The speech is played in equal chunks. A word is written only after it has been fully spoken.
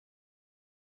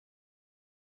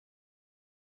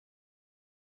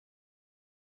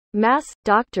Mass.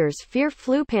 Doctors fear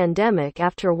flu pandemic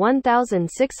after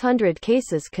 1,600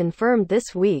 cases confirmed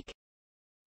this week.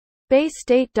 Bay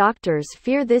State doctors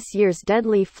fear this year's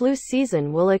deadly flu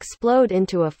season will explode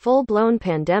into a full-blown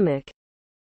pandemic,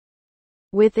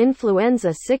 with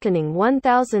influenza sickening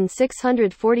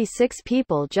 1,646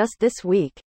 people just this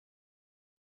week.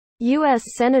 U.S.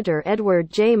 Senator Edward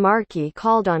J. Markey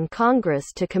called on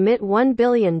Congress to commit $1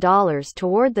 billion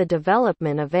toward the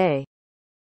development of a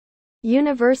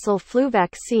universal flu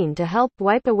vaccine to help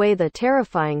wipe away the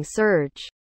terrifying surge.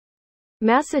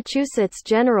 Massachusetts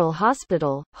General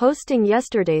Hospital, hosting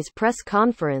yesterday's press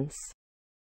conference,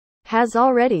 has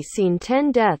already seen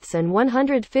 10 deaths and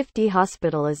 150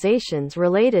 hospitalizations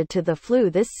related to the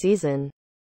flu this season.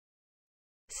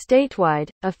 Statewide,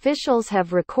 officials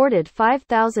have recorded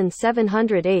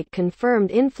 5,708 confirmed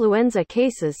influenza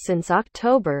cases since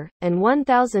October, and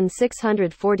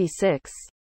 1,646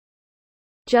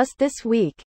 just this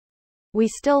week. We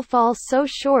still fall so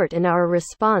short in our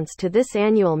response to this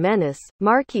annual menace,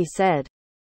 Markey said.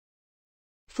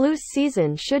 Flu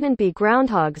season shouldn't be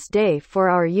Groundhog's Day for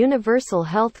our universal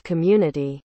health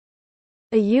community.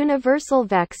 A universal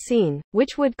vaccine,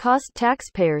 which would cost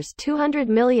taxpayers $200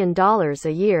 million a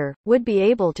year, would be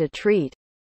able to treat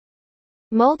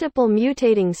multiple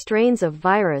mutating strains of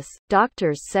virus,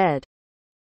 doctors said.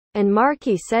 And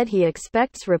Markey said he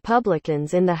expects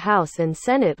Republicans in the House and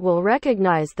Senate will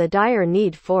recognize the dire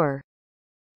need for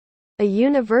a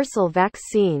universal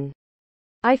vaccine.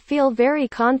 I feel very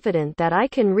confident that I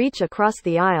can reach across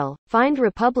the aisle, find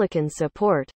Republican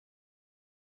support,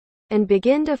 and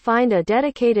begin to find a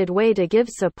dedicated way to give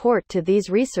support to these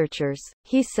researchers,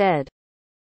 he said.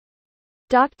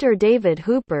 Dr. David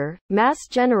Hooper, Mass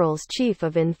General's Chief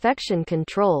of Infection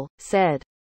Control, said,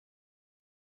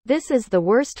 "This is the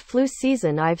worst flu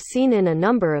season I've seen in a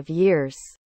number of years."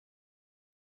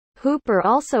 Hooper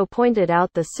also pointed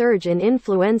out the surge in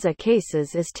influenza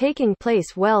cases is taking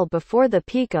place well before the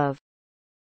peak of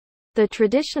the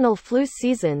traditional flu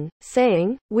season,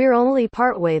 saying, "We're only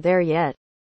partway there yet."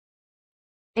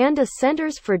 And a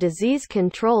Centers for Disease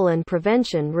Control and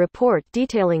Prevention report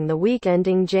detailing the week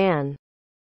ending Jan.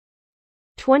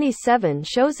 27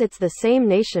 shows it's the same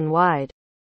nationwide.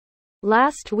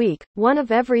 Last week, 1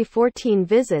 of every 14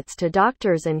 visits to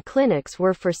doctors and clinics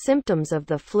were for symptoms of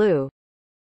the flu.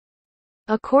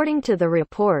 According to the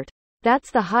report, that's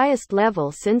the highest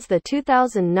level since the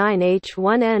 2009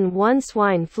 H1N1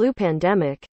 swine flu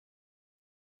pandemic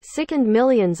sickened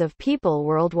millions of people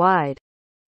worldwide.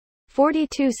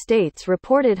 42 states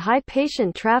reported high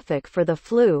patient traffic for the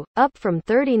flu, up from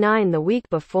 39 the week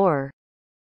before.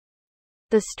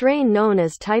 The strain known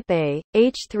as Type A,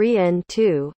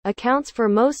 H3N2, accounts for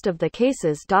most of the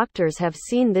cases doctors have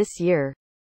seen this year.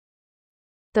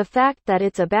 The fact that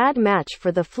it's a bad match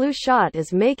for the flu shot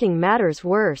is making matters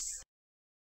worse.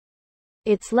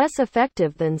 It's less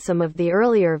effective than some of the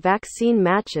earlier vaccine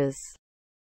matches,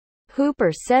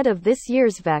 Hooper said of this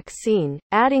year's vaccine,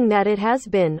 adding that it has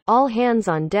been all hands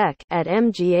on deck at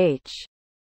MGH,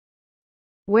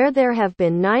 where there have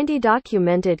been 90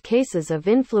 documented cases of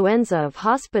influenza of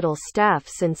hospital staff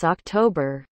since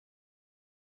October.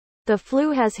 The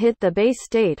flu has hit the Bay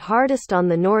State hardest on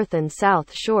the north and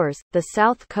south shores, the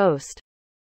South Coast,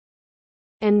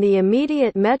 and the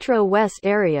immediate Metro West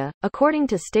area, according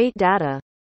to state data.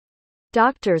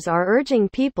 Doctors are urging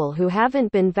people who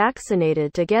haven't been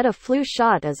vaccinated to get a flu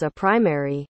shot as a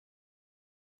primary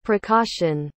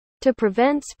precaution. To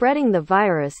prevent spreading the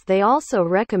virus, they also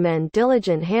recommend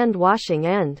diligent hand washing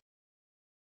and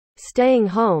staying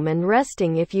home and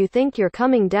resting if you think you're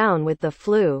coming down with the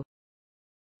flu.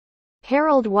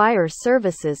 Herald Wire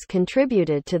Services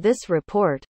contributed to this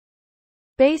report.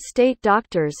 Bay State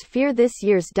doctors fear this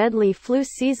year's deadly flu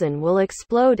season will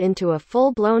explode into a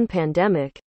full-blown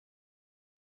pandemic,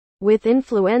 with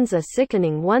influenza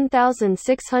sickening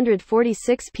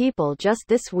 1,646 people just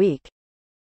this week.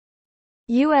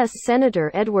 U.S.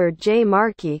 Senator Edward J.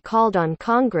 Markey called on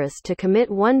Congress to commit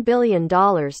 $1 billion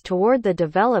toward the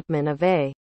development of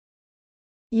a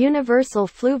universal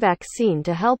flu vaccine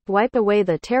to help wipe away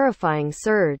the terrifying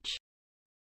surge.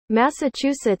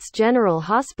 Massachusetts General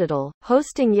Hospital,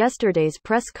 hosting yesterday's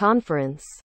press conference,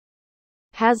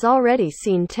 has already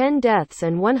seen 10 deaths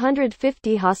and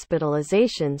 150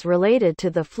 hospitalizations related to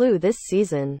the flu this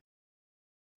season.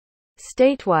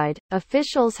 Statewide,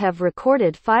 officials have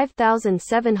recorded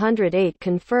 5,708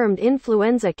 confirmed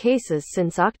influenza cases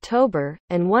since October,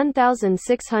 and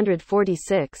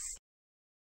 1,646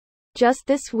 just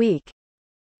this week.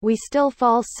 We still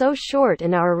fall so short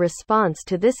in our response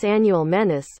to this annual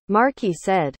menace, Markey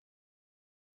said.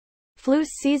 Flu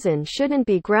season shouldn't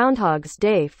be Groundhog's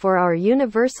Day for our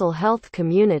universal health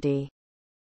community.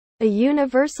 A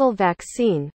universal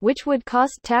vaccine, which would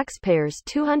cost taxpayers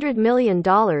 $200 million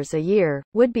a year,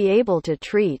 would be able to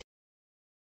treat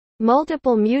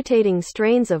multiple mutating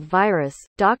strains of virus,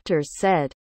 doctors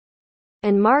said.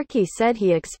 And Markey said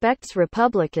he expects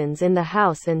Republicans in the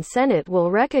House and Senate will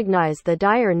recognize the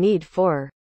dire need for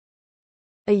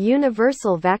a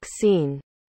universal vaccine.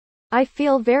 I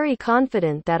feel very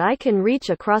confident that I can reach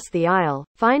across the aisle,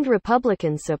 find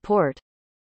Republican support,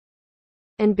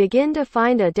 and begin to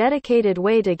find a dedicated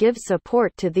way to give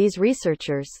support to these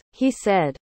researchers, he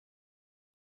said.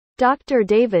 Dr.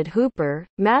 David Hooper,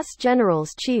 Mass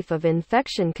General's Chief of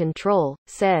Infection Control,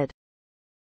 said,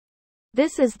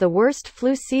 "This is the worst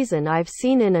flu season I've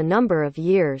seen in a number of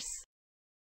years."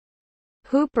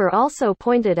 Hooper also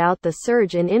pointed out the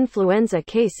surge in influenza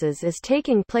cases is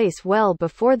taking place well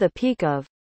before the peak of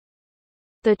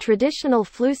the traditional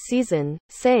flu season,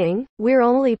 saying, "We're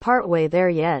only partway there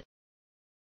yet."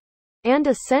 And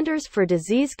a Centers for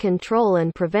Disease Control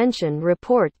and Prevention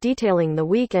report detailing the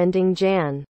week ending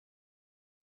Jan.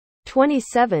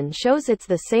 27 shows it's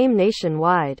the same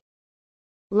nationwide.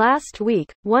 Last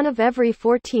week, 1 of every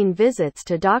 14 visits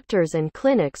to doctors and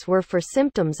clinics were for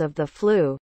symptoms of the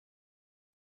flu.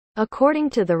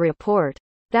 According to the report,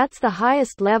 that's the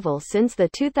highest level since the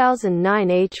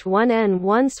 2009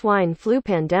 H1N1 swine flu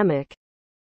pandemic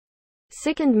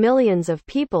sickened millions of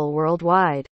people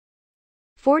worldwide.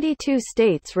 42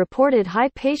 states reported high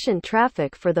patient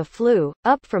traffic for the flu,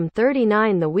 up from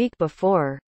 39 the week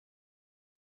before.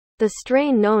 The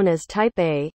strain known as Type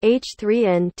A,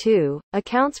 H3N2,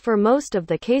 accounts for most of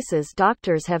the cases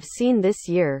doctors have seen this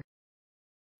year.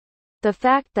 The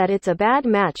fact that it's a bad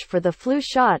match for the flu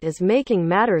shot is making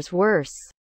matters worse.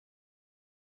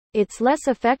 It's less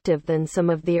effective than some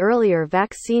of the earlier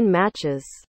vaccine matches,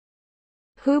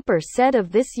 Hooper said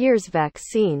of this year's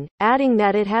vaccine, adding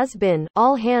that it has been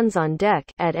all hands on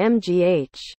deck at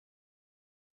MGH,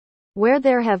 where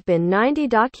there have been 90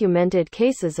 documented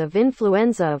cases of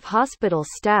influenza of hospital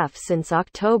staff since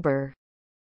October.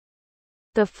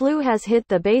 The flu has hit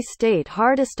the Bay State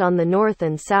hardest on the north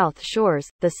and south shores,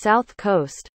 the South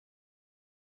Coast,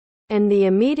 and the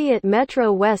immediate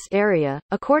Metro West area,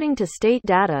 according to state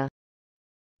data.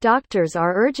 Doctors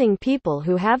are urging people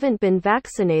who haven't been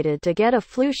vaccinated to get a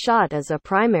flu shot as a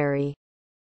primary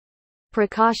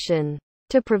precaution.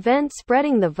 To prevent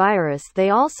spreading the virus, they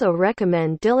also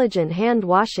recommend diligent hand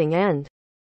washing and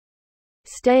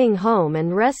staying home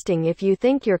and resting if you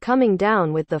think you're coming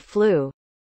down with the flu.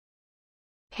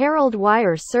 Herald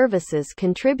Wire Services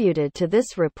contributed to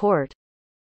this report.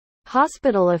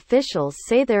 Hospital officials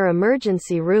say their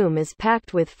emergency room is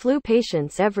packed with flu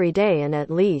patients every day and at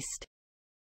least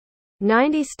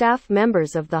 90 staff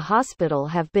members of the hospital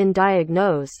have been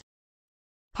diagnosed.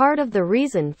 Part of the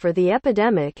reason for the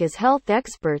epidemic is health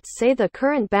experts say the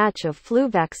current batch of flu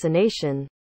vaccination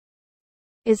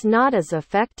is not as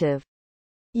effective.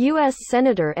 U.S.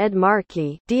 Senator Ed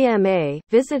Markey, DMA,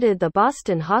 visited the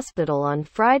Boston hospital on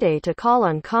Friday to call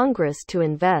on Congress to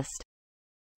invest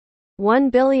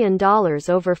 $1 billion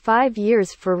over 5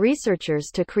 years for researchers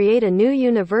to create a new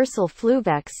universal flu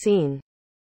vaccine.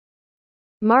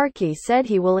 Markey said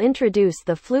he will introduce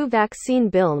the flu vaccine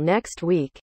bill next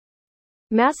week.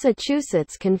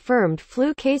 Massachusetts confirmed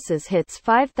flu cases hits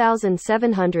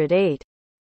 5,708.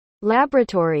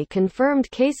 Laboratory confirmed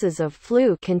cases of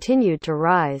flu continued to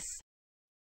rise,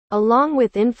 along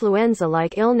with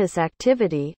influenza-like illness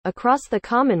activity, across the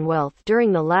Commonwealth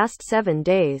during the last 7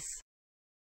 days.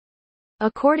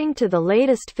 According to the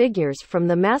latest figures from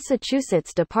the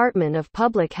Massachusetts Department of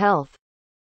Public Health,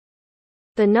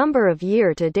 the number of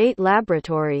year-to-date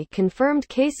laboratory-confirmed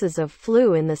cases of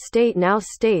flu in the state now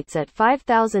states at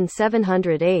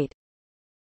 5,708,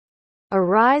 a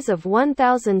rise of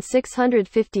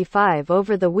 1,655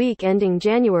 over the week ending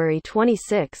January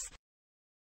 26.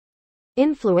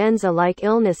 Influenza-like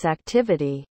illness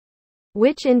activity,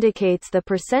 which indicates the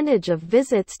percentage of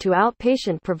visits to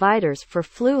outpatient providers for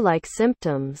flu-like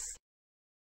symptoms,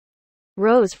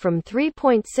 rose from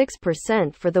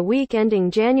 3.6% for the week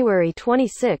ending January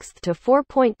 26 to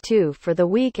 4.2% for the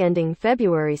week ending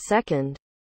February 2.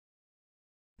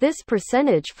 This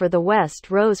percentage for the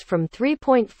West rose from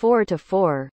 3.4% to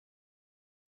 4%,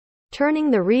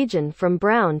 turning the region from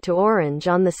brown to orange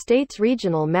on the state's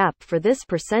regional map for this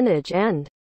percentage and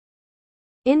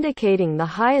indicating the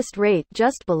highest rate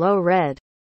just below red.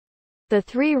 The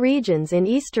 3 regions in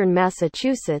eastern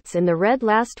Massachusetts in the red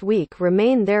last week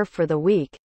remain there for the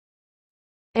week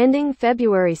ending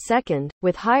February 2,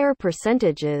 with higher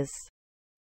percentages.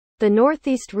 The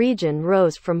Northeast region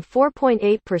rose from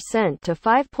 4.8% to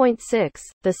 5.6%,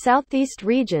 the Southeast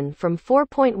region from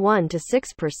 4.1% to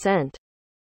 6%,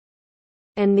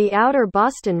 and the Outer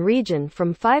Boston region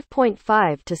from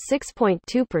 5.5% to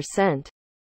 6.2%.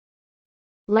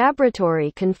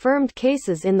 Laboratory confirmed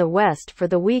cases in the West for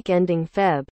the week ending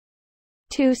Feb.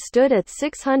 2 stood at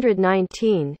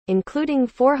 619, including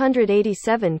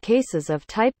 487 cases of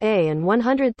Type A and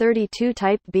 132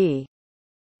 Type B.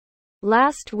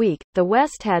 Last week, the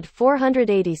West had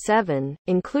 487,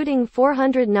 including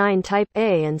 409 Type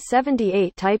A and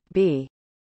 78 Type B.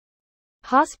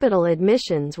 Hospital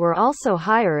admissions were also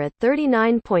higher at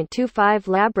 39.25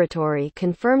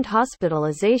 laboratory-confirmed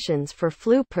hospitalizations for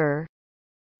flu per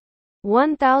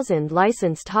 1,000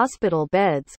 licensed hospital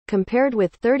beds, compared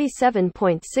with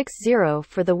 37.60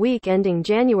 for the week ending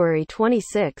January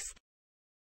 26.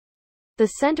 The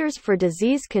Centers for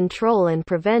Disease Control and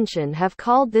Prevention have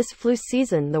called this flu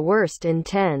season the worst in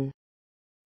 10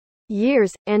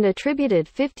 years, and attributed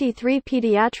 53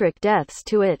 pediatric deaths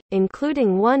to it,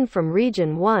 including one from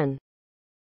Region 1,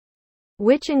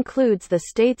 which includes the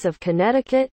states of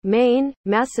Connecticut, Maine,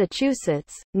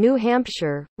 Massachusetts, New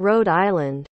Hampshire, Rhode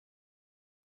Island,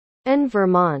 and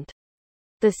Vermont.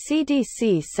 The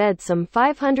CDC said some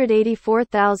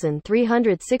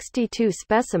 584,362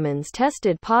 specimens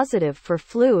tested positive for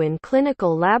flu in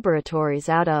clinical laboratories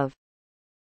out of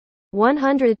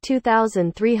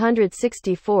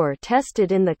 102,364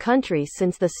 tested in the country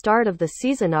since the start of the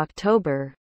season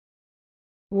October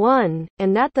 1,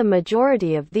 and that the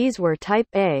majority of these were Type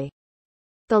A,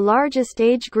 the largest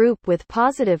age group with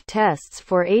positive tests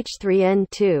for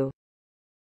H3N2.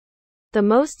 The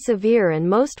most severe and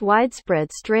most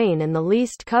widespread strain and the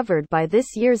least covered by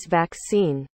this year's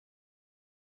vaccine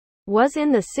was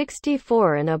in the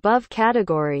 64 and above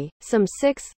category, some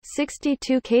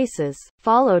 62 cases,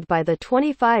 followed by the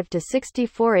 25 to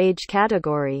 64 age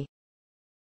category,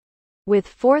 with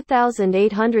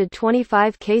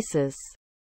 4,825 cases.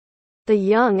 The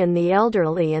young and the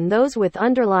elderly and those with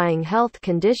underlying health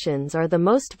conditions are the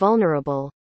most vulnerable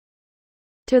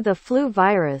to the flu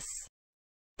virus.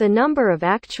 The number of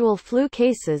actual flu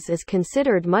cases is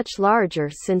considered much larger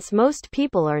since most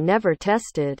people are never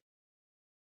tested.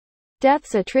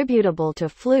 Deaths attributable to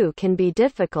flu can be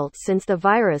difficult since the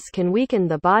virus can weaken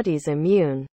the body's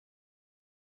immune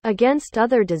against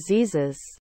other diseases.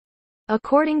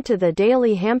 According to the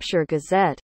Daily Hampshire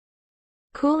Gazette,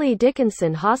 Cooley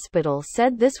Dickinson Hospital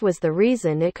said this was the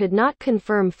reason it could not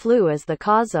confirm flu as the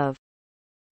cause of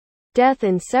death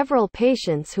in several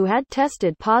patients who had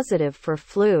tested positive for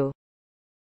flu.